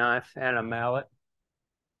 putty knife and a mallet.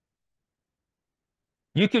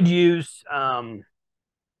 You could use hot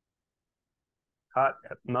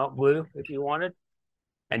melt glue if you wanted.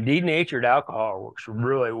 And denatured alcohol works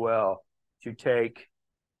really well to take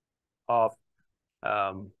off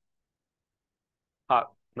hot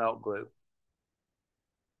melt glue.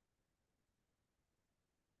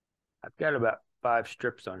 I've got about 5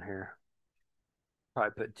 strips on here.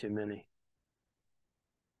 Probably put too many.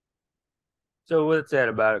 So what's that,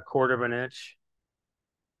 about 1/4 of an inch?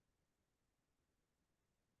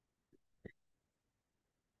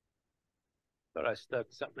 Thought I stuck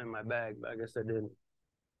something in my bag, but I guess I didn't.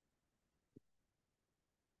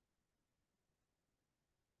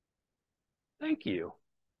 Thank you.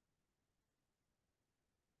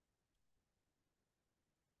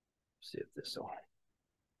 See if this will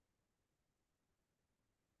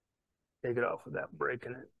take it off without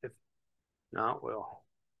breaking it. If not, well,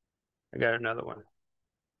 I got another one.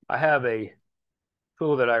 I have a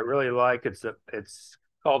tool that I really like. It's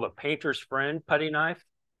called a painter's friend putty knife.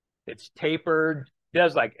 It's tapered,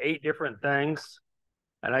 does like 8 different things,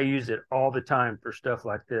 and I use it all the time for stuff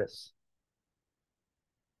like this.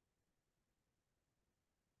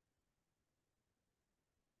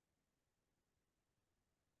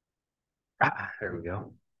 There we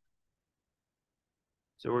go.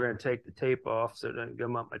 So we're going to take the tape off so it doesn't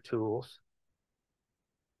gum up my tools.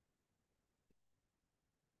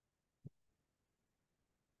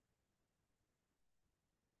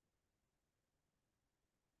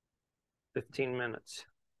 "15 minutes.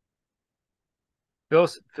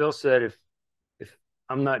 Phil said if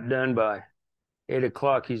I'm not done by 8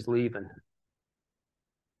 o'clock, he's leaving.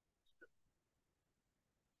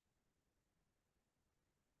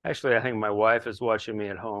 Actually, I think my wife is watching me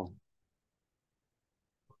at home.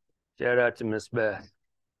 Shout out to Miss Beth.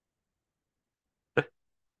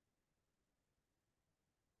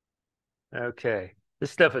 Okay.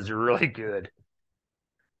 This stuff is really good.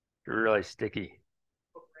 Really sticky.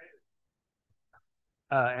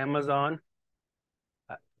 Amazon.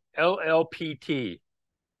 LLPT.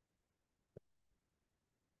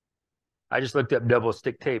 I just looked up double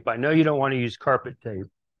stick tape. I know you don't want to use carpet tape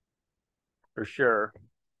for sure.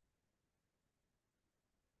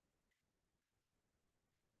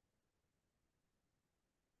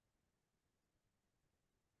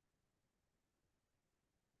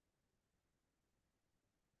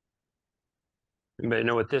 Anybody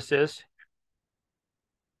know what this is?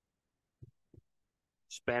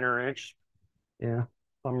 Spanner wrench. Yeah,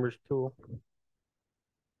 plumber's tool.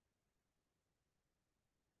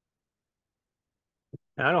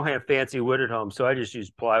 And I don't have fancy wood at home, so I just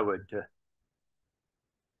use plywood to.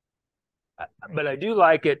 But I do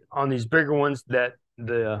like it on these bigger ones that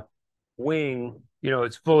the wing,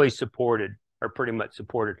 it's fully supported or pretty much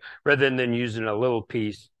supported, rather than using a little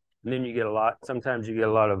piece. And then you get sometimes you get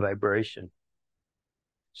a lot of vibration.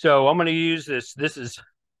 So I'm going to use this. This is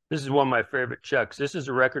one of my favorite chucks. This is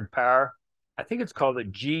a record power. I think it's called a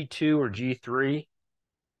G2 or G3.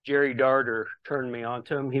 Jerry Darter turned me on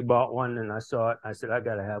to him. He bought one and I saw it. I said, I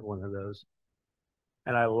got to have one of those.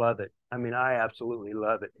 And I love it. I mean, I absolutely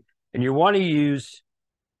love it. And you want to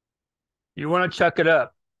chuck it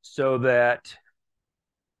up so that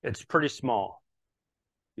it's pretty small.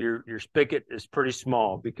 Your spigot is pretty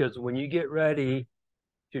small, because when you get ready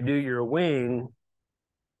to do your wing,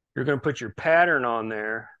 you're going to put your pattern on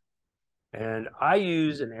there. And I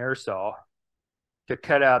use an air saw to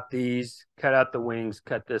cut out the wings,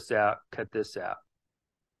 cut this out.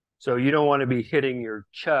 So you don't want to be hitting your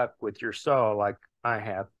chuck with your saw like I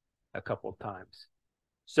have a couple of times.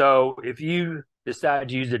 So if you decide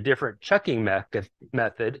to use a different chucking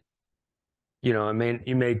method, you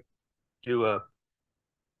may do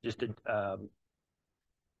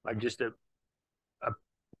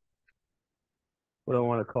what do I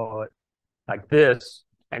want to call it? Like this,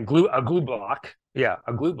 and a glue block. Yeah,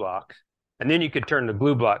 a glue block. And then you could turn the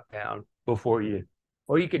glue block down or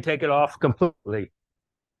you could take it off completely.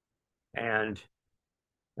 And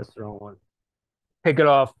that's the wrong one. Take it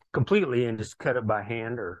off completely and just cut it by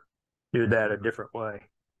hand, or do that a different way.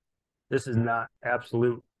 This is not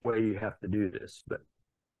absolute way you have to do this, but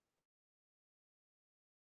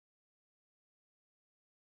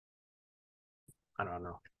I don't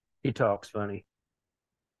know. He talks funny.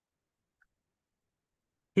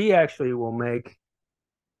 He actually will make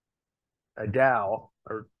a dowel,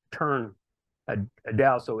 or turn a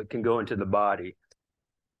dowel so it can go into the body.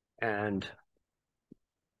 And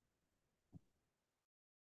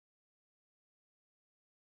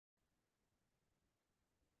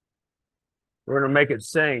we're going to make it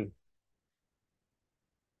sing.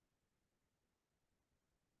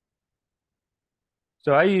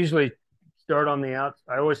 So I usually start on the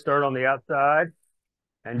I always start on the outside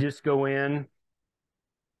and just go in.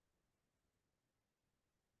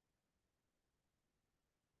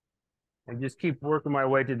 And just keep working my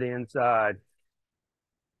way to the inside,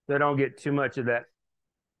 so I don't get too much of that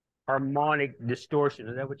harmonic distortion.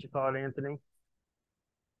 Is that what you call it, Anthony?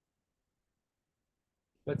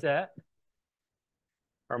 What's that?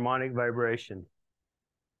 Harmonic vibration.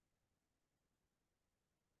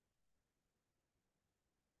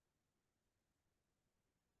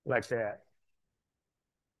 Like that.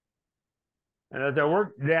 And as I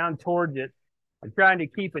work down towards it, I'm trying to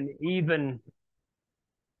keep an even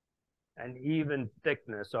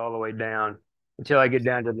thickness all the way down until I get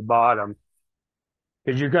down to the bottom.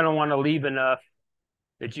 Because you're going to want to leave enough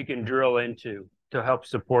that you can drill into to help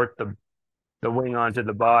support the wing onto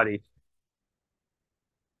the body.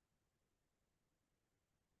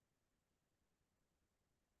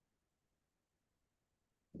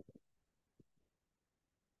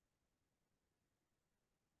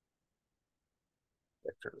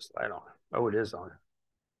 Let's turn this light on. Oh, it is on.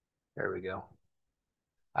 There we go.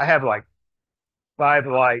 I have like 5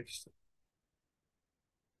 lights.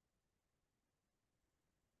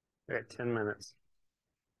 I got 10 minutes.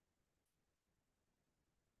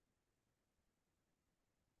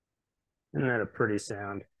 Isn't that a pretty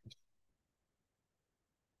sound?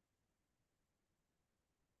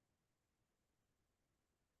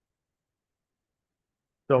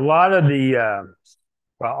 So a lot of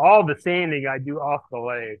all the sanding I do off the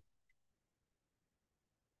lathe.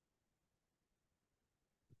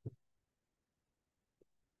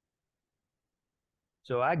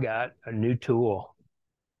 So I got a new tool.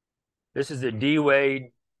 This is a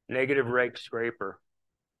D-Wade negative rake scraper.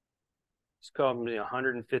 It's called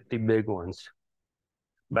 150 big ones,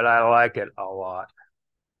 but I like it a lot.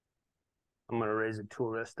 I'm going to raise the tool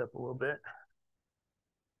rest up a little bit.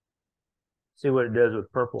 See what it does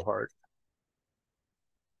with Purple Heart.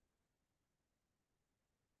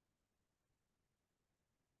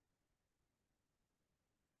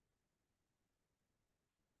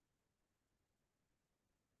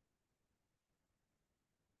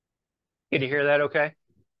 Can you hear that okay?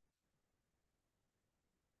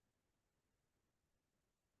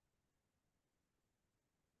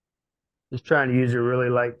 Just trying to use a really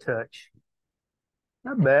light touch.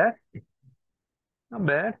 Not bad. Not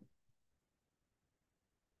bad.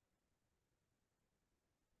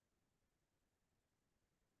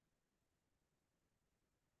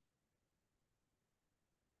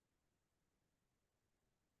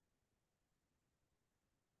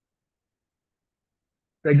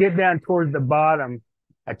 If I get down towards the bottom,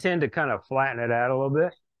 I tend to kind of flatten it out a little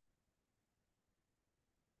bit.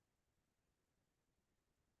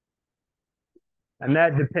 And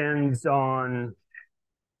that depends on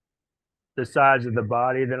the size of the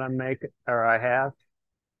body that I'm making, or I have.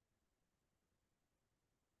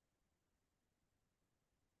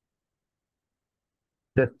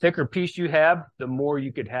 The thicker piece you have, the more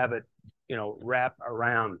you could have it, you know, wrap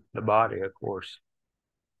around the body, of course.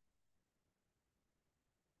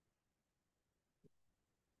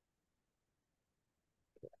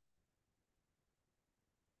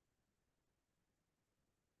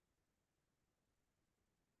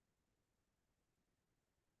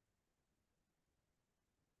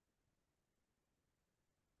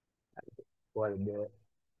 Quite a bit.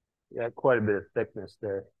 Yeah, quite a bit of thickness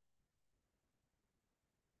there.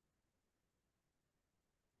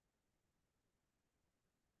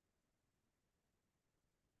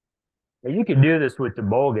 Now you can do this with the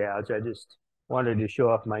bowl gouge. I just wanted to show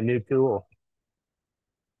off my new tool.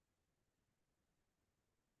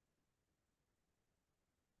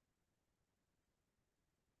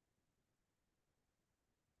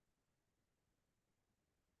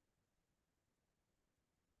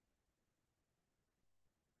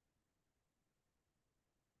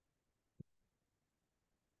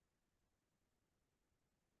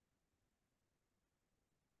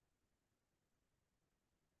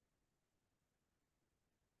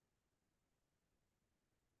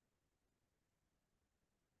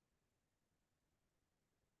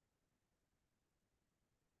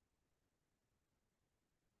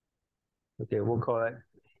 Okay, we'll call it.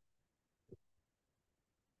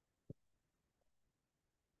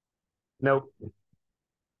 Nope.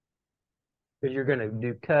 Because you're going to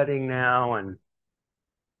do cutting now, and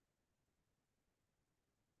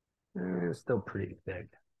it's still pretty thick.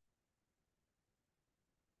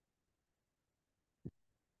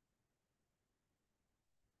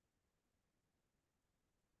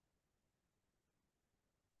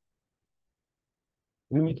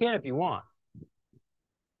 I mean, you can if you want.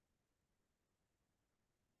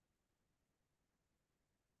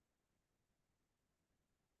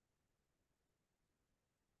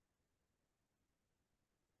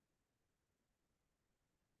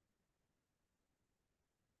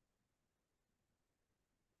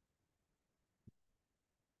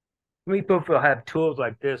 How many people have tools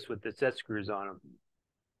like this with the set screws on them?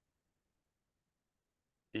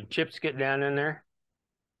 Did chips get down in there?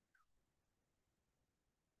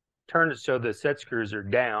 Turn it so the set screws are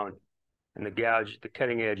down and the gouge, the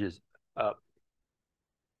cutting edge is up.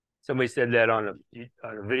 Somebody said that on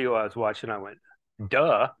a video I was watching. I went,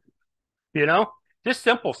 duh, you know, just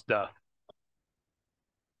simple stuff.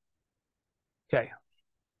 Okay.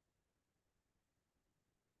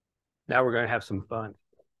 Now we're going to have some fun.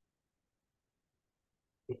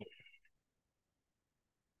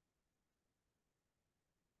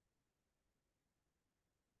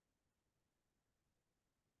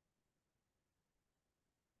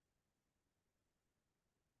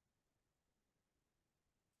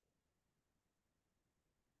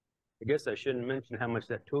 I guess I shouldn't mention how much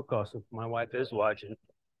that tool costs if my wife is watching.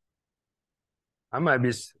 I may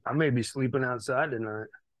be sleeping outside tonight.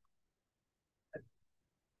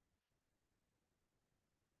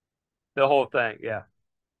 The whole thing, yeah.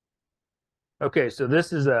 Okay, so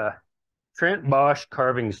this is a Trent Bosch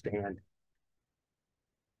carving stand.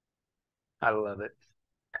 I love it.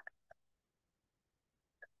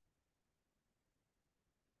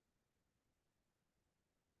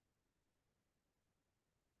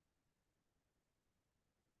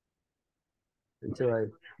 Until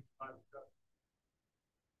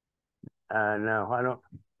no, I don't.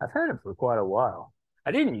 I've had it for quite a while.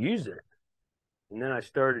 I didn't use it, and then I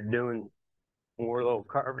started doing more little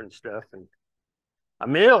carving stuff, and I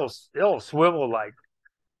mean it'll swivel like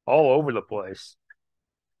all over the place.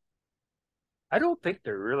 I don't think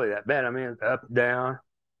they're really that bad. I mean, up, down,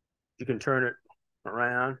 you can turn it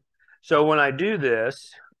around. So when I do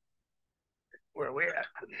this, where are we at?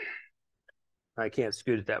 I can't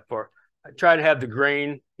scoot it that far. I try to have the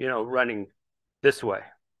grain, running this way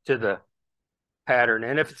to the pattern.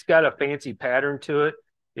 And if it's got a fancy pattern to it,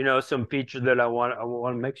 some feature that I want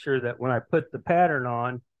to make sure that when I put the pattern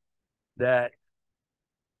on, that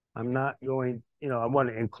I'm not going, I want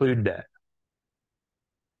to include that.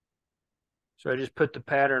 So I just put the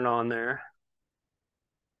pattern on there.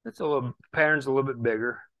 Pattern's a little bit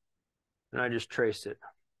bigger, and I just trace it.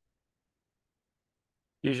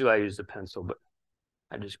 Usually I use the pencil, but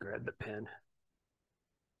I just grab the pen.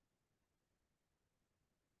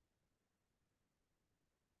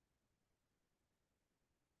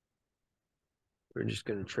 We're just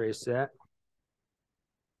going to trace that.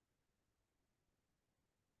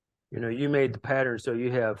 You made the pattern, so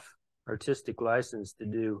you have artistic license to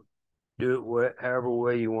do it however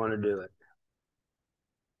way you want to do it.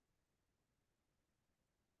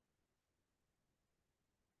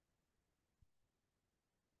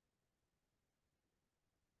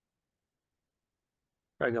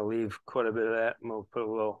 I'm going to leave quite a bit of that. I'm going to put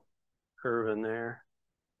a little curve in there.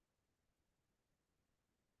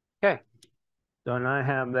 Okay, so now I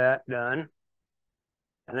have that done.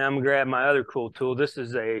 And then I'm going to grab my other cool tool. This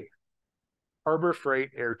is a Harbor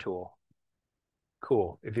Freight air tool.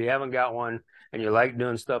 Cool. If you haven't got one and you like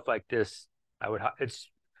doing stuff like this, it's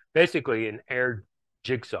basically an air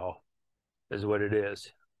jigsaw is what it is.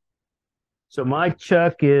 So my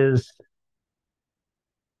chuck is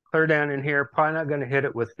clear down in here. Probably not going to hit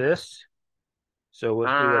it with this. So we'll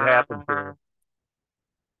see what happens here.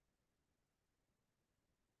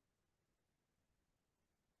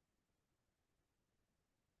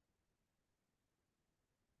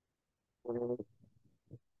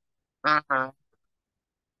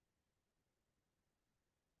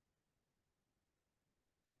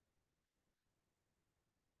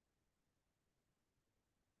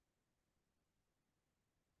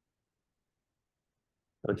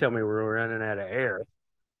 Don't tell me we're running out of air.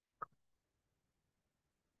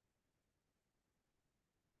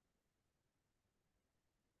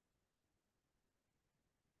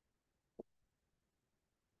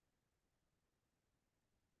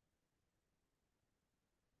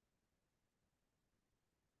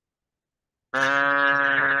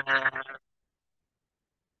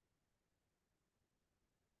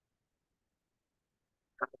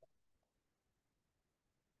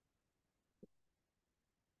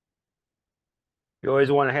 You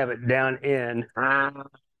always want to have it down in a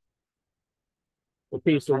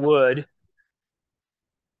piece of wood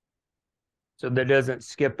so that it doesn't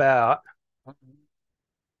skip out.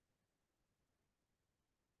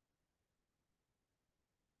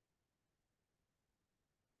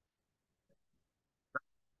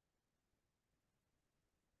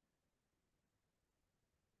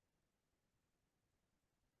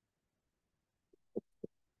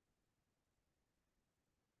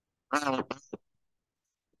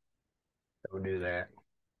 Don't do that.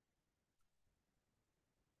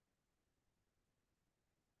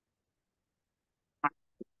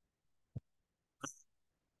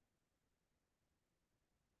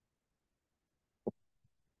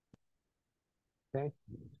 Okay.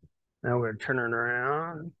 Now we're turning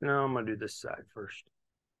around. No, I'm going to do this side first.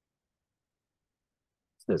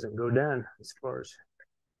 This doesn't go down as far as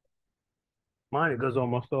mine. It goes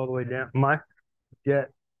almost all the way down. My jet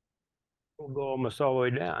will go almost all the way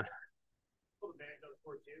down.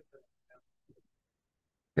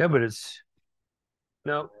 Yeah, but it's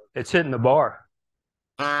hitting the bar.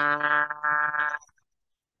 I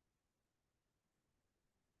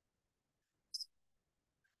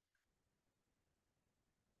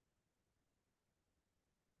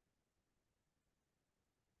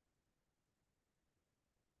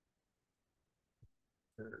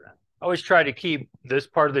always try to keep this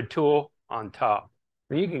part of the tool on top.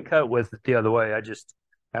 I mean, you can cut with it the other way. I just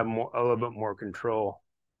have a little bit more control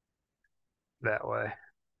that way.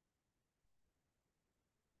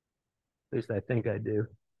 At least I think I do.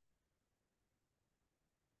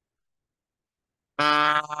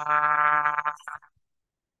 Now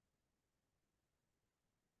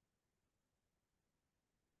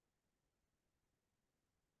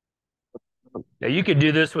you could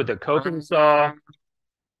do this with a coping saw.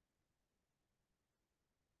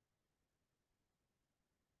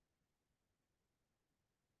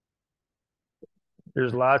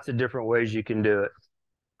 There's lots of different ways you can do it.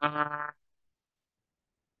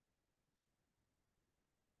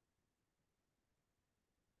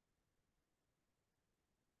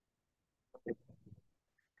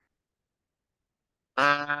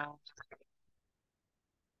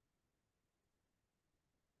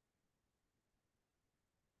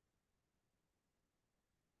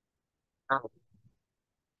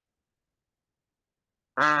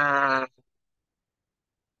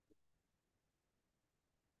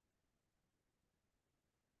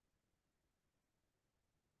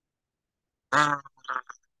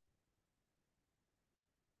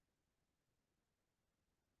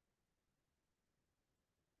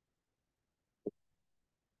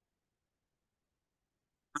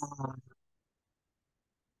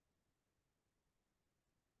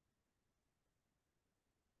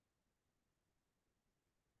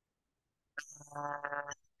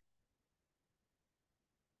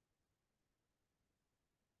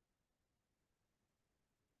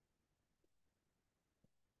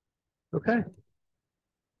 Okay.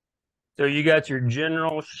 So you got your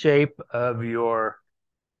general shape of your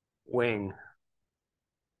wing.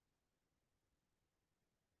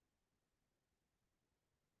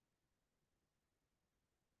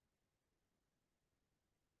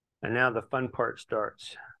 And now the fun part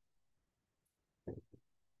starts.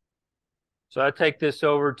 So I take this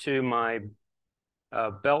over to my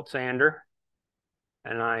belt sander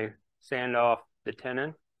and I sand off the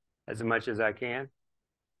tenon as much as I can.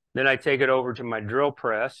 Then I take it over to my drill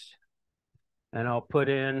press and I'll put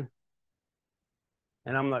in,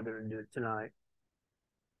 and I'm not going to do it tonight,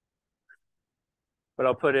 but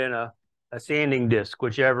I'll put in a sanding disc,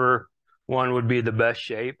 whichever one would be the best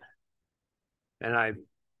shape. And I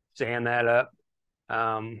sand that up.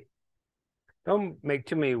 Don't make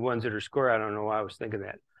too many ones that are square. I don't know why I was thinking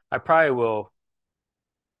that. I probably will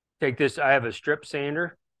take this. I have a strip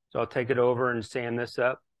sander, so I'll take it over and sand this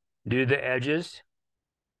up, do the edges,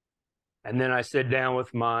 and then I sit down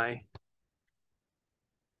with my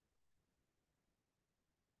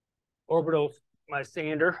my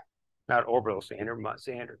sander, not orbital sander, my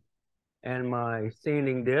sander, and my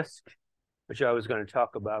sanding disc, which I was going to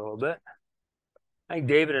talk about a little bit. I think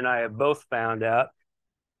David and I have both found out,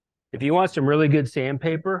 if you want some really good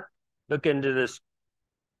sandpaper, look into this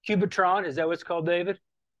Cubitron. Is that what it's called, David?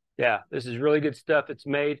 Yeah, this is really good stuff. It's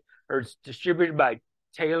made, or it's distributed by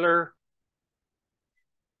Taylor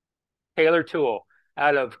Tool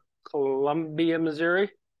out of Columbia,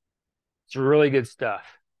 Missouri. It's really good stuff.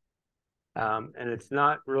 And it's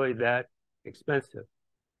not really that expensive.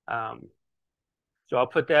 So I'll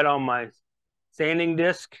put that on my sanding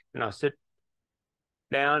disc and I'll sit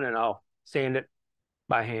down and I'll sand it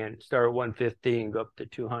by hand. Start at 150 and go up to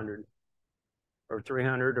 200 or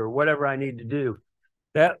 300 or whatever I need to do.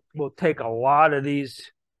 That will take a lot of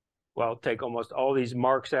these, well, take almost all these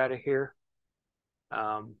marks out of here.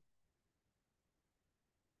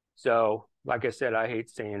 So like I said, I hate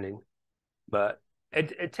sanding, but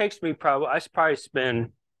it takes me I probably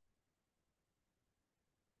spend,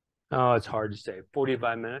 oh, it's hard to say,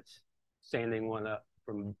 45 minutes sanding one up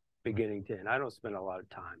from beginning to end. I don't spend a lot of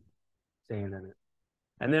time sanding it.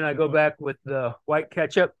 And then I go back with the white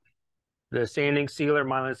ketchup, the sanding sealer,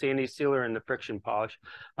 myelin sanding sealer, and the friction polish.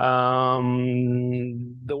 The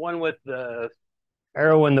one with the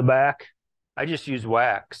arrow in the back, I just use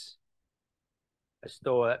wax. I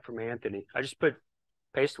stole that from Anthony. I just put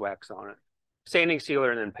paste wax on it. Sanding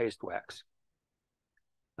sealer and then paste wax.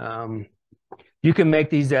 You can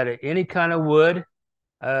make these out of any kind of wood.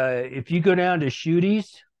 If you go down to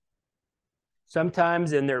Shooties,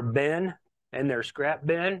 sometimes in their bin, in their scrap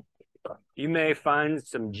bin, you may find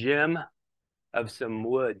some gem of some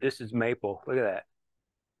wood. This is maple. Look at that.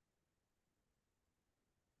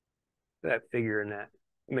 Look at that figure in that.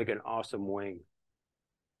 Make an awesome wing.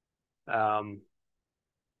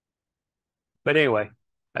 But anyway,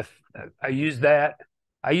 I use that.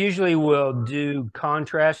 I usually will do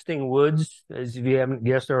contrasting woods, as if you haven't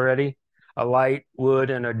guessed already, a light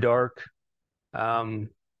wood and a dark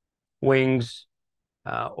wings,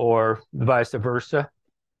 or vice versa.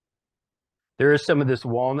 There is some of this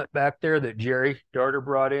walnut back there that Jerry Darter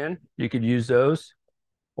brought in. You could use those.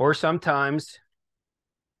 Or sometimes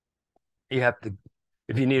you have to,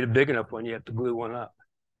 if you need a big enough one, you have to glue one up.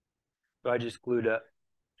 So I just glued up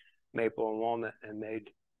maple and walnut and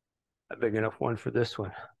made a big enough one for this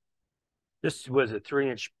one. This was a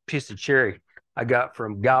 3-inch piece of cherry I got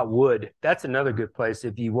from Got Wood. That's another good place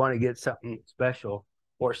if you want to get something special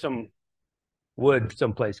or some wood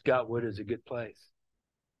someplace. Got Wood is a good place.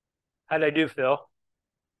 How'd I do, Phil?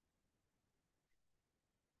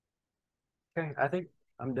 Okay, I think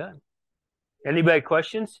I'm done. Anybody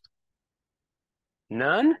questions?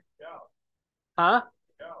 None? No. Huh?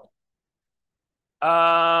 No.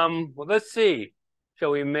 Well, let's see.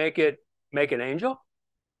 Shall we make an angel?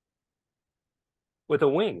 With a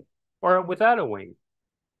wing or without a wing?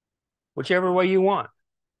 Whichever way you want.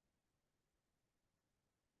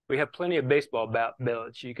 We have plenty of baseball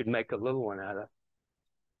billets you could make a little one out of.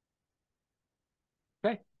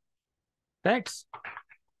 Okay. Thanks.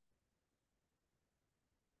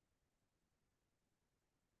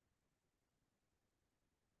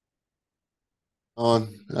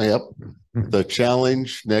 Yep. The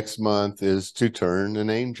challenge next month is to turn an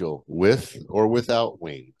angel with or without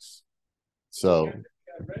wings. So,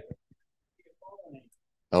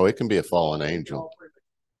 oh, it can be a fallen angel.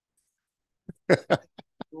 We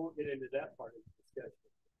won't get into that part of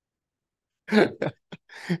the discussion.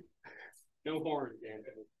 No horns,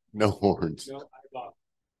 Anthony. No horns. No eyeball.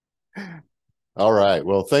 All right.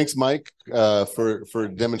 Well, thanks, Mike, for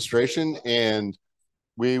demonstration, and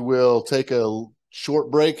we will take a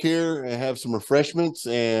short break here and have some refreshments.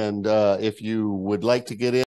 And if you would like to get in.